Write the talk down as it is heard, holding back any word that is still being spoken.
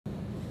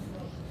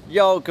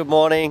Yo, good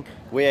morning.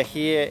 We're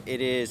here. It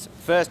is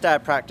first day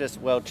of practice,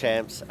 World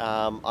Champs.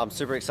 I'm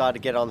super excited to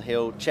get on the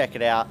hill, check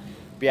it out,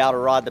 be able to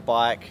ride the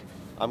bike.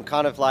 I'm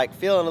kind of like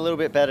feeling a little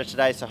bit better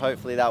today, so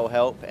hopefully that will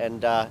help.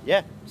 And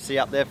yeah, see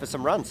you up there for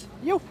some runs.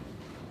 Yo.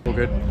 All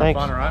good. Thanks.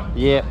 Fun, all right?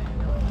 Yeah.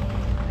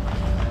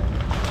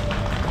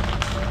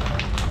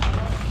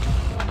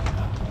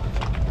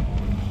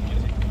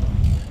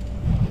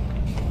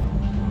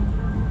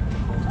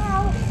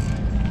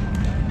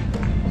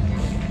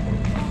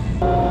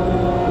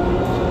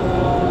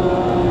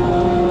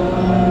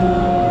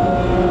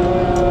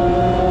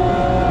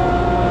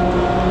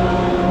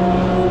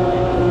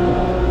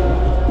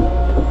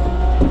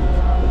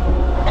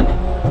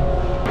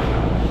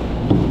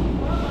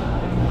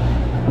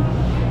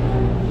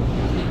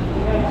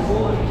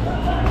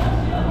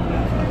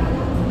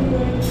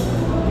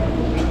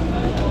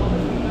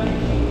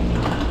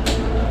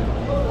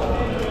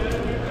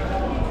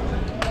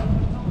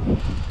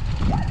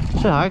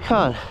 So I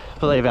can't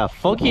believe how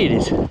foggy it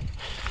is. I'm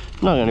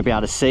not going to be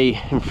able to see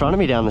in front of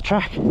me down the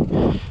track.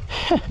 Hello.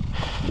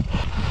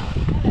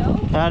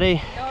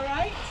 Howdy. You all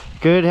right?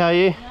 Good, how are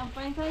you? I'm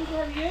fine, thank you.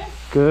 How are you?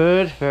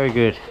 Good, very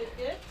good.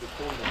 Good.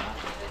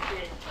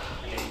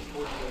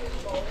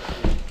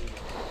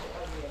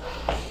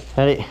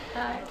 Howdy. Hi.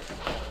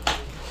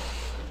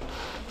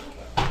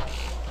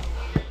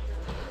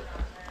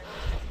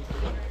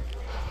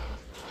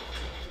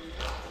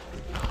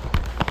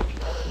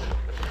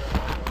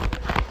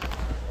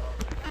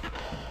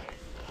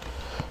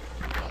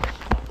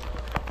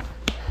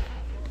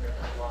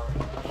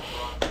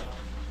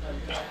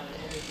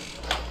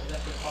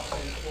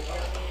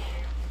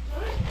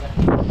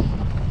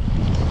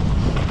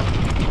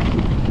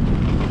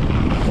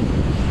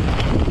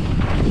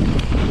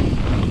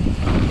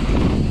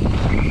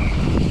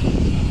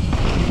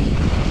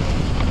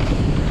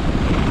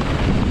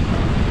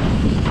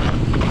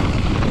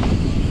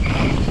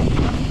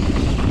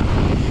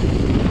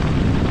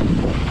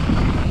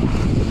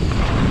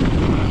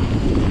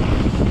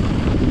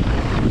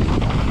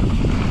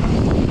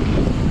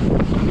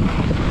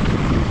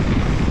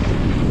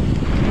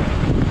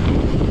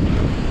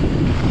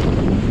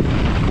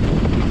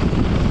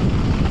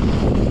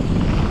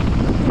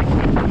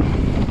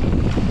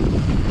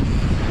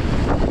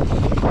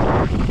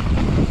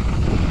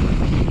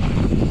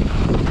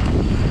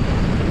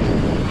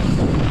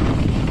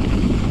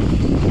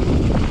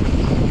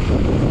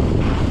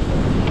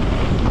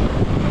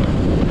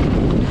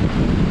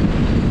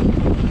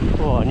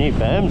 Oh, new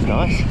berm's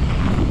nice.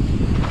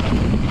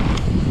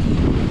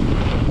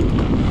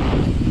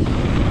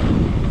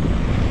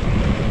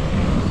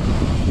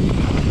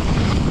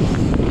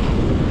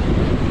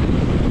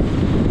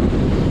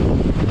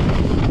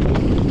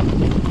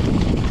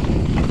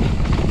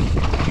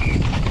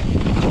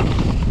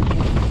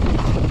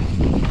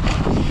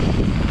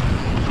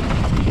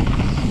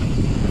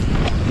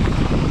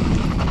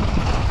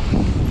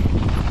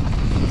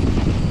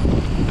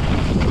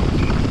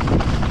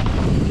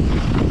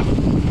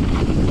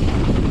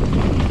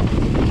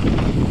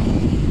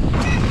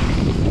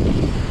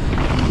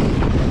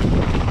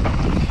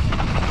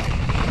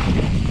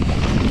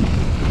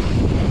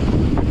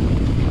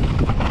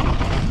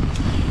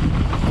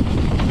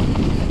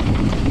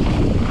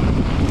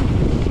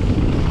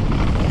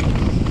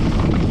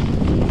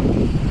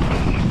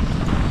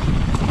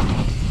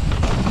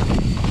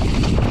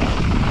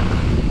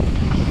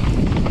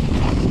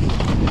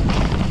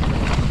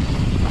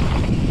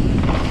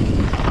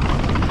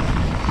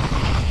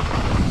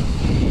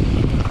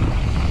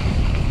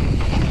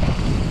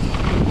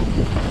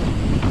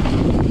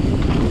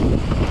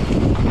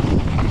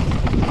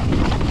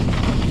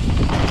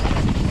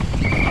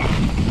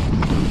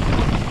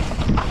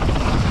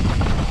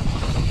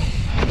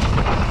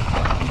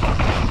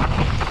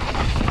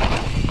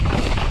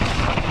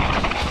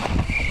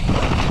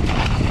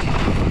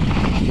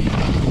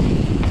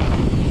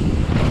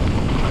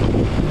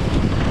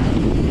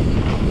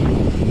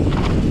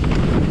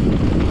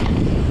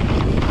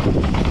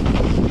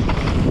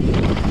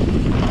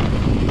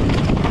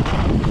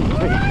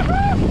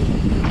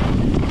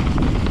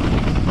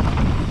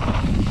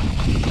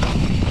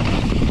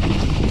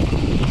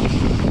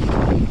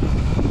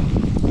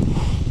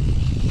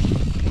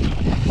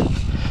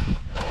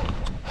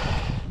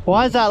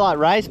 Why is that like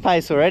race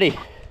pace already?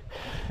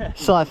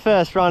 It's like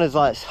first run is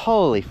like,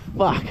 holy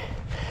fuck.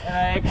 And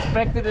I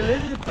expected a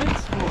little bit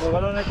smoother,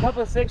 but on a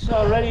couple of sections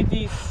already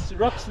these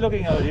rocks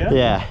looking out, yeah?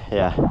 Yeah,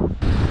 yeah.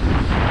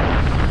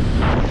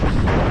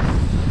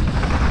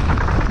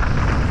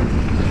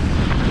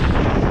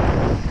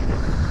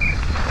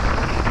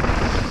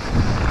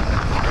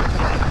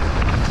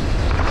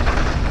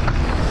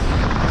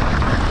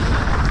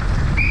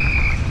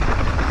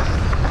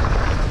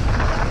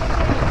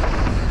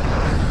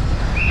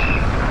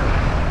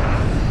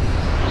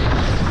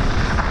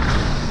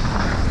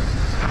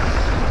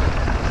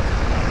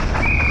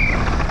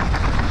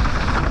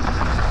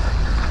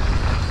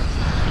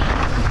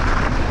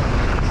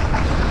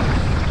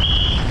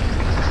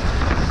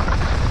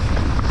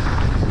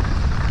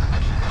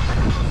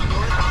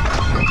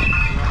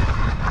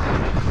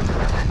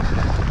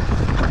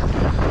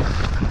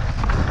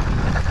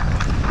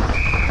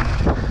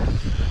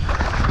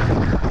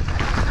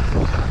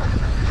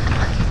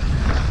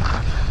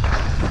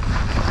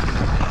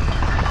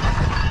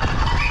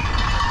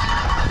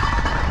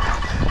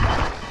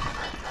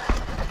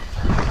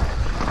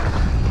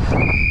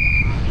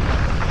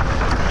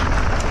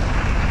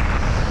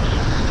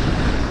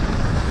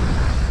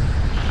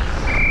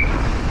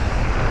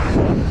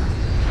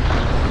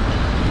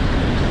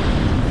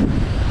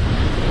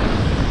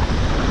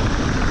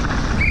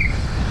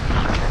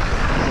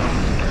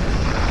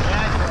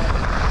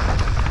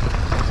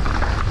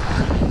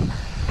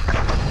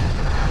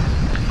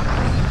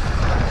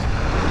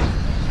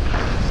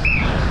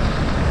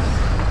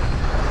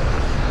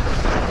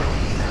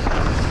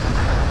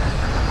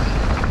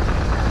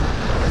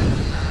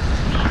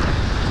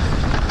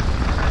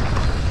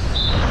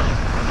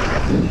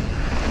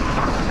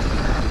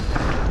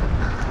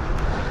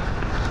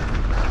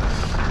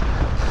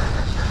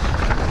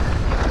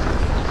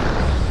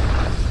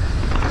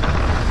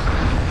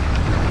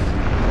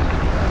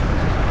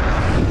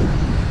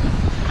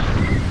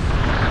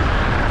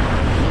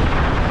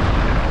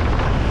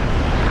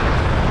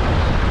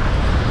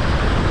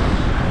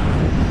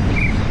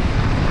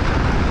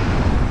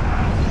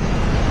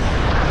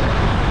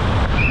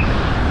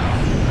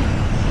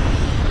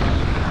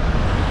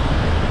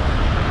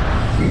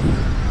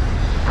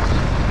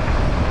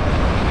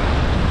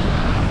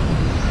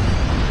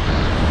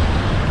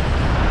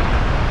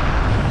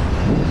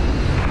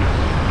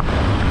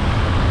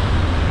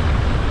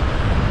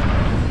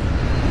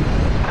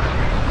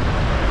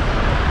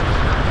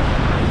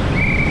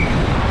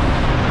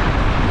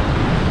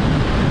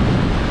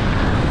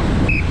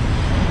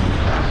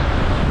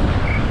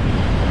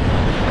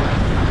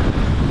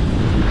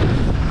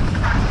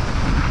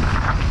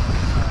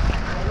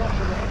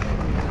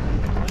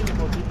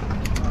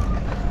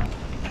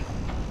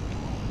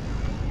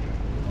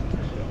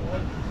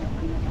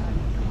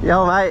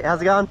 Yo, mate, how's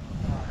it going?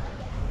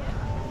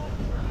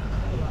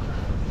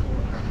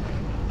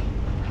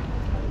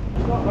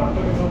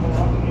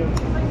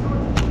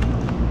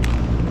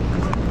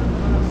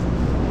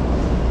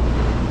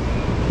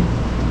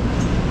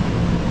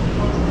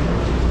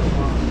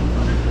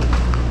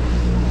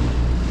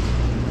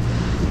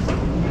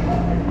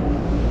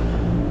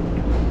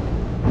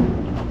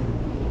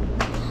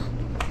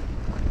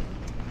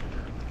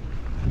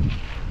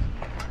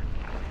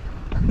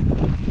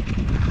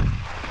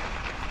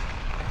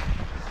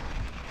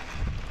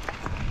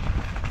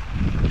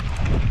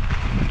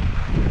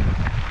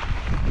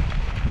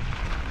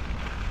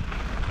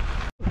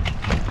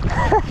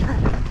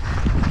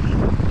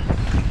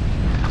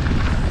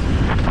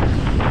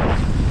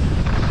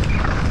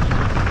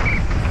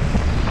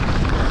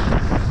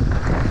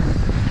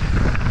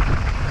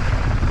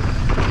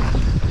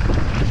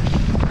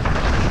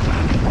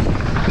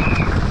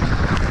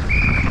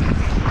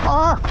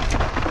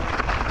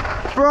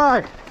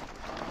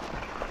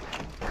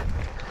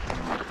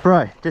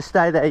 Bro, just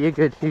stay there, you're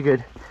good, you're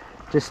good.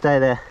 Just stay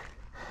there.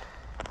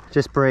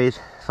 Just breathe,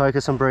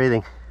 focus on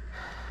breathing.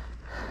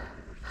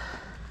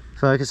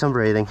 Focus on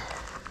breathing.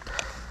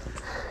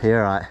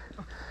 You're alright.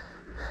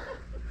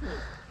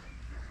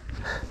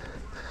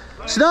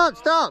 Stop,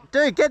 stop,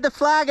 dude, get the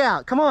flag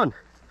out, come on.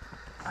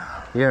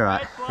 You're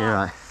alright, you're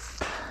alright.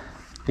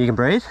 You can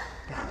breathe?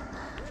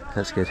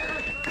 That's good.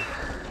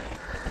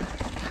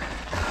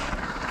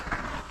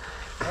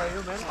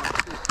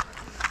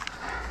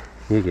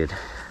 You're good.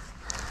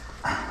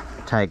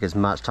 Take as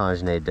much time as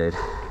you need, dude.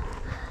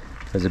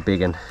 There's a big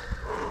one. I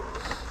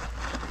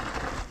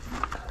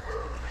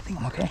think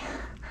I'm okay.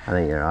 I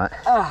think you're alright.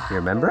 You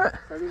remember it?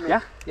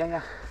 Yeah,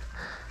 yeah,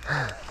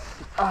 yeah.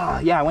 Oh,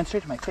 yeah, I went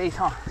straight to my face,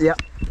 huh?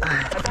 Yep.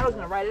 I thought I was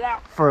gonna write it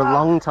out. For a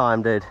long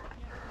time, dude.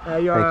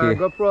 Your Thank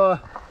you.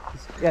 GoPro,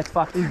 yeah, it's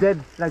fucked. It's dead,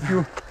 like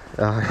you.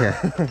 Oh, yeah.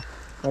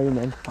 How are you,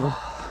 man?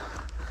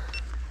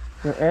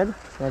 Your head?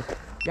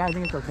 Yeah, I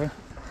think it's okay.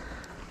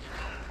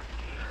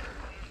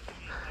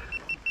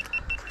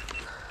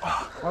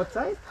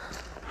 Outside?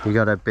 You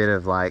got a bit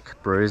of like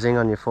bruising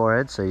on your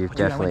forehead, so you've Dude,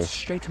 definitely... I went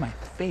straight to my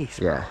face.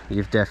 Bro. Yeah,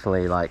 you've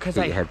definitely like hit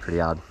your head pretty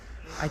hard.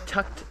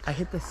 I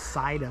hit the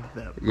side of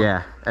the...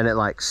 Yeah, and it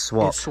like It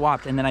swapped.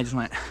 swapped, and then I just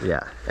went... Yeah,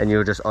 and you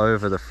were just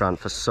over the front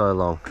for so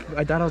long.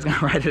 I thought I was gonna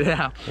write it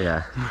out.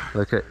 Yeah,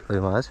 look at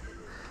my eyes.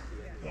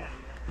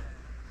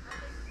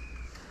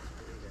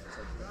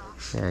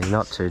 Yeah, you're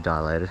not too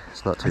dilated.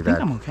 It's not too bad. I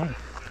think I'm okay.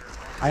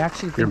 I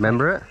actually think... You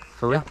remember it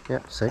fully? Yeah. Yeah,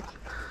 see?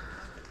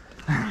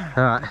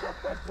 Alright.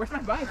 Where's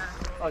my bike?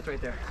 Oh, it's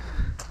right there.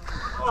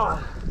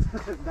 Are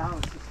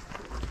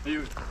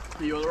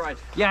you all right?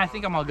 Yeah, I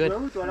think I'm all good.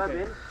 J'en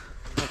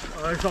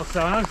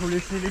sais rien, faut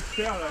laisser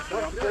l'expert là.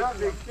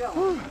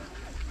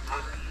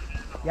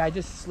 Yeah, I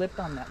just slipped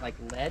on that like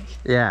ledge,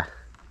 Yeah.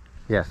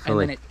 Yeah, and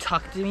fully. then it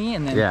tucked me,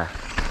 and then... Yeah.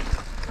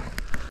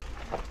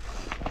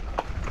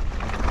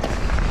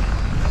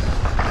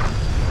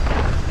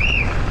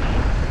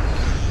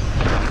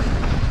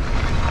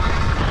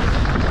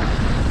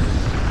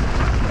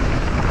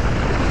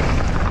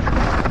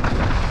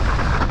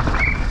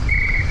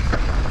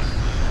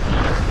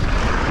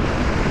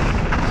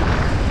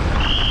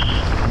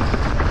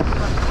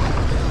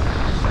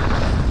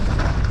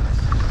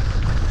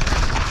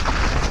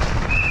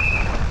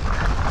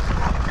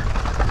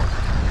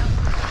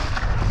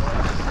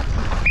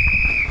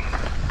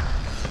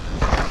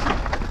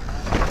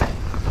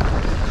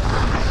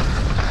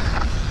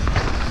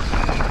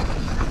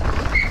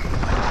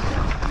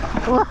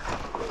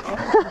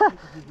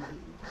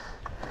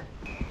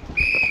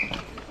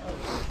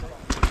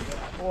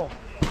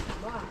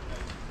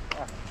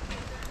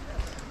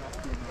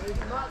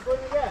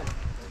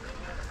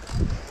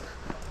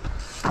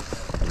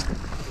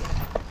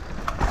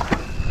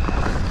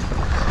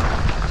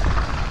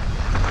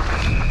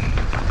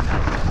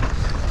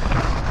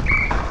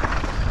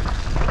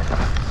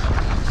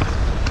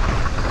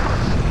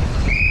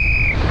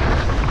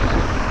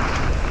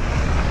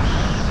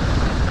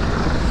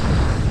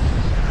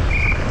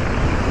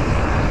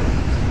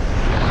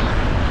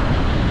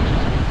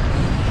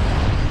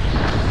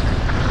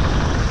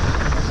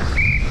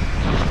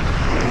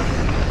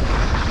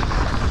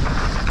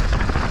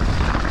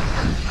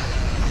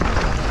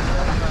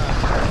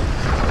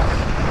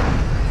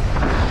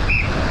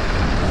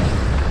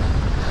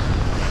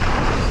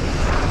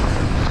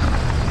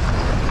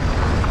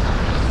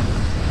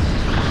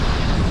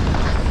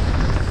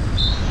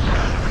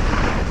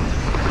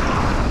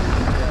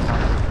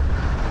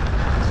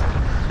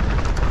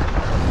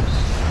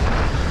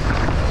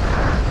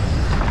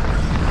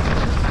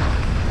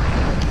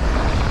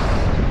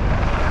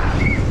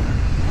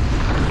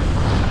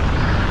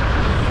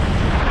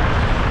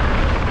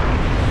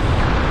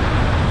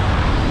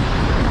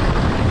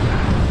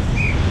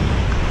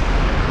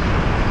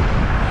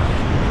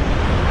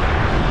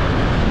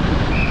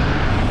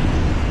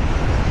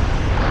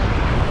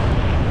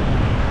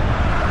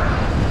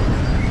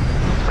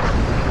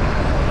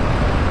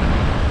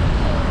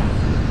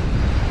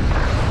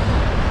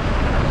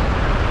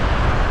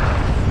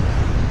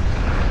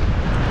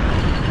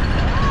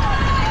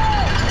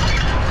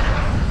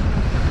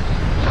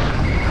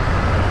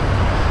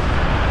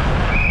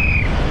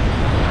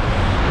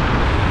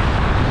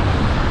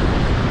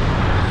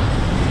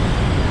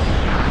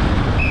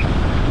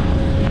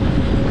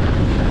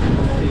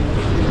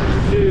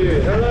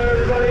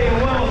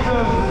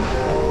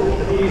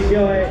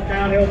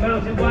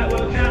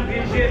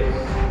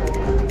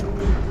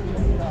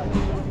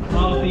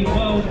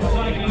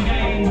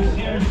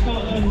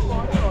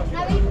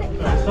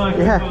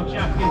 Yeah.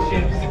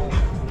 Championships.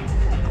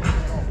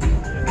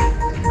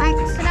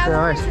 Thanks. So now No we're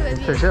worries, going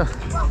to for sure.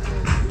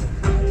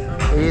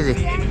 Easy.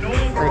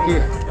 Thank you.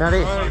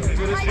 Howdy. All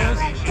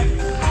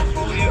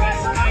your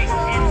best mates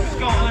in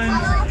Scotland,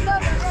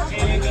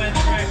 England,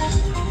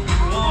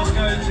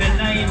 Glasgow, to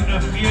name a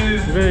few.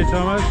 Really,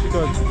 Thomas? You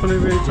got fully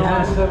really,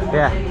 Thomas?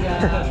 Yeah.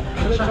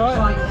 That's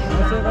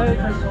it, mate.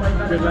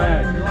 Good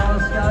lad.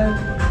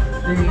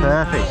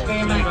 Perfect.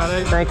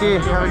 Thank you.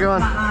 Have a good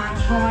one.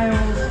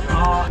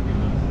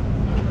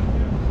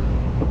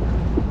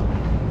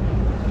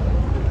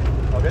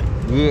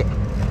 Yeah.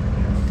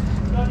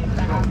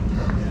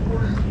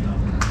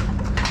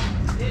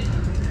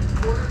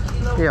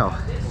 Yo.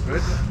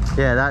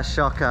 Yeah, that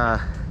shock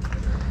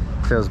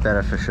feels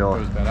better for sure.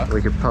 Feels better.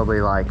 We could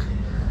probably like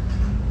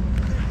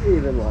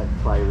even like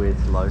play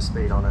with low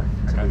speed on it,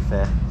 to be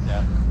fair.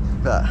 Yeah.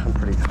 But I'm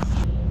pretty.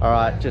 All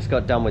right, just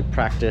got done with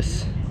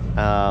practice.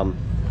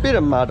 Bit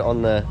of mud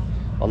on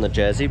the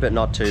jersey, but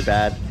not too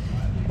bad.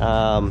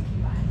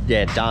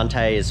 Yeah,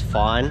 Dante is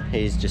fine.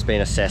 He's just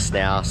been assessed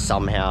now.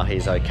 Somehow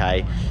he's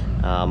okay.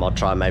 I'll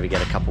try and maybe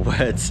get a couple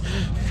words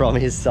from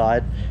his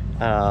side.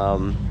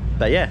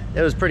 But yeah,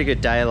 it was a pretty good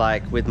day,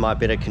 like with my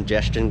bit of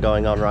congestion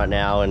going on right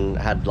now, and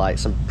had like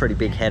some pretty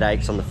big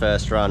headaches on the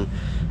first run.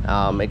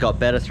 It got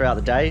better throughout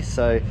the day,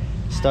 so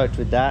stoked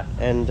with that.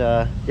 And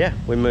yeah,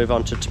 we move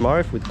on to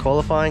tomorrow with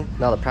qualifying,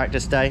 another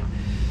practice day.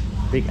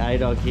 Big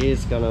A-Dog here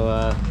is going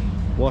to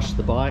wash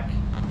the bike.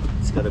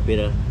 It's got a bit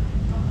of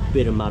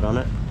mud on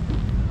it.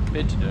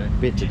 Bit to do.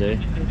 Bit to do.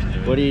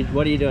 What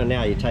are you doing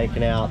now? You're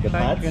taking out the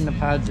pads? Taking the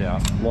pads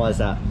out. Why is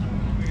that?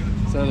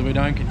 So that we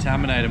don't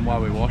contaminate them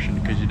while we're washing,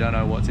 because you don't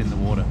know what's in the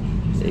water.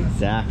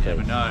 Exactly. You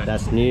never know.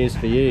 That's news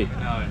for you.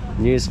 No.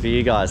 News for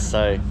you guys.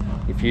 So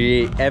if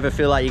you ever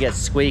feel like you get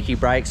squeaky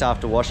brakes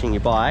after washing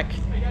your bike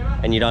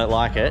and you don't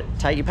like it,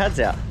 take your pads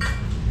out.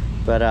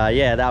 But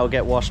yeah, that will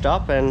get washed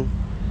up, and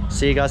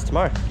see you guys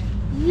tomorrow.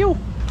 Yo.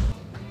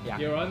 Yeah.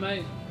 You alright,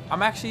 mate?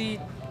 I'm actually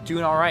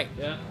doing all right.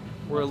 Yeah.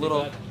 We're a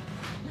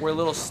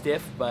little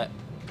stiff, but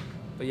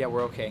yeah,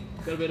 we're okay.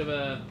 Got a bit of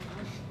a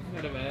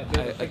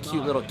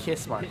Cute little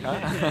kiss mark,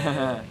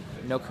 huh?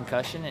 No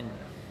concussion, and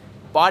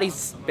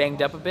body's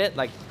banged up a bit.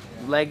 Like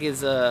leg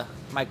is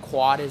my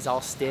quad is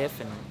all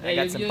stiff, and I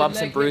got some bumps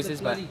and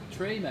bruises. But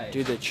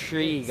dude, the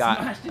tree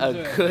got a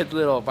good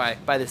little by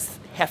this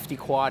hefty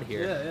quad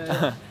here.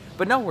 Yeah.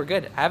 But no, we're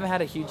good. I haven't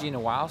had a HUGEY in a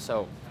while,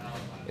 so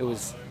it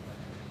was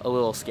a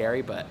little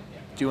scary, but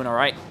doing all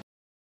right.